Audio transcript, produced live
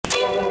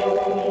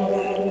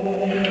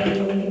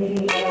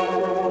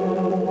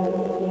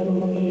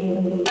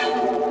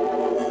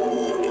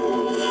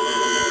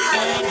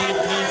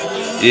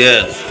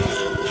Yeah,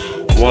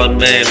 one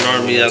man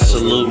army, I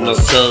salute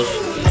myself.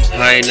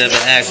 I ain't never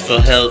asked for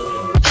help.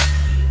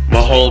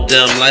 My whole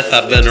damn life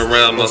I've been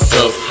around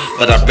myself,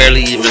 but I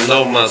barely even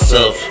know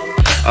myself.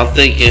 I'm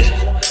thinking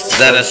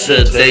that I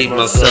should date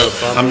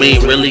myself. I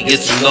mean, really get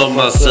to know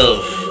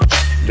myself.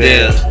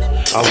 Damn,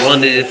 I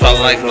wonder if I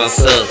like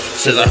myself,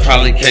 since I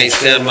probably can't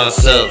stand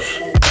myself.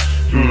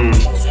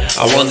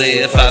 I wonder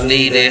if I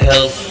needed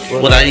help,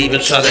 would I even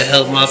try to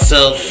help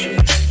myself?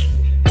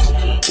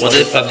 What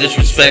if I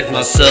disrespect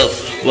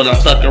myself? Would I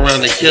fuck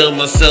around and kill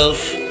myself?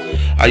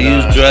 I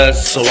use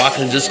drugs so I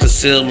can just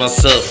conceal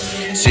myself.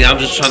 See, I'm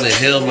just trying to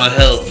heal my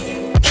health.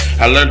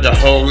 I learned a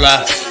whole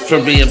lot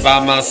from being by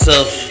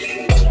myself.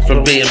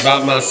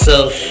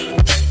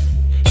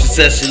 She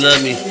said she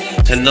loved me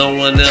and no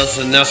one else,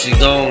 and now she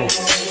gone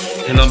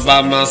and I'm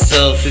by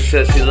myself. She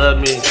said she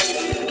loved me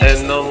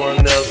and no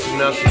one else, and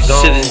now she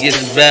gone. Shit is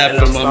getting bad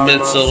for my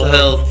mental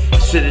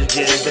health. Shit is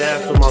getting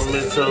bad for my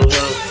mental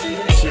health.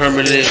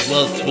 Permanent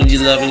wealth when you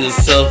loving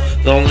yourself.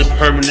 The only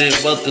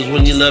permanent wealth is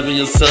when you loving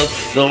yourself.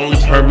 The only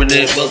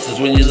permanent wealth is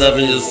when you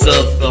loving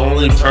yourself. The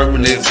only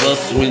permanent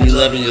wealth is when you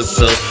loving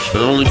yourself. The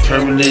only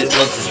permanent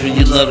wealth is when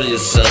you loving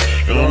yourself.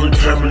 The only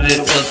permanent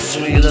wealth is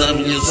when you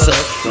loving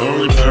yourself. The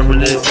only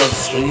permanent wealth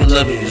is when you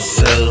loving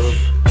yourself.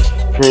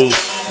 Proof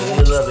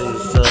when you loving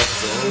yourself.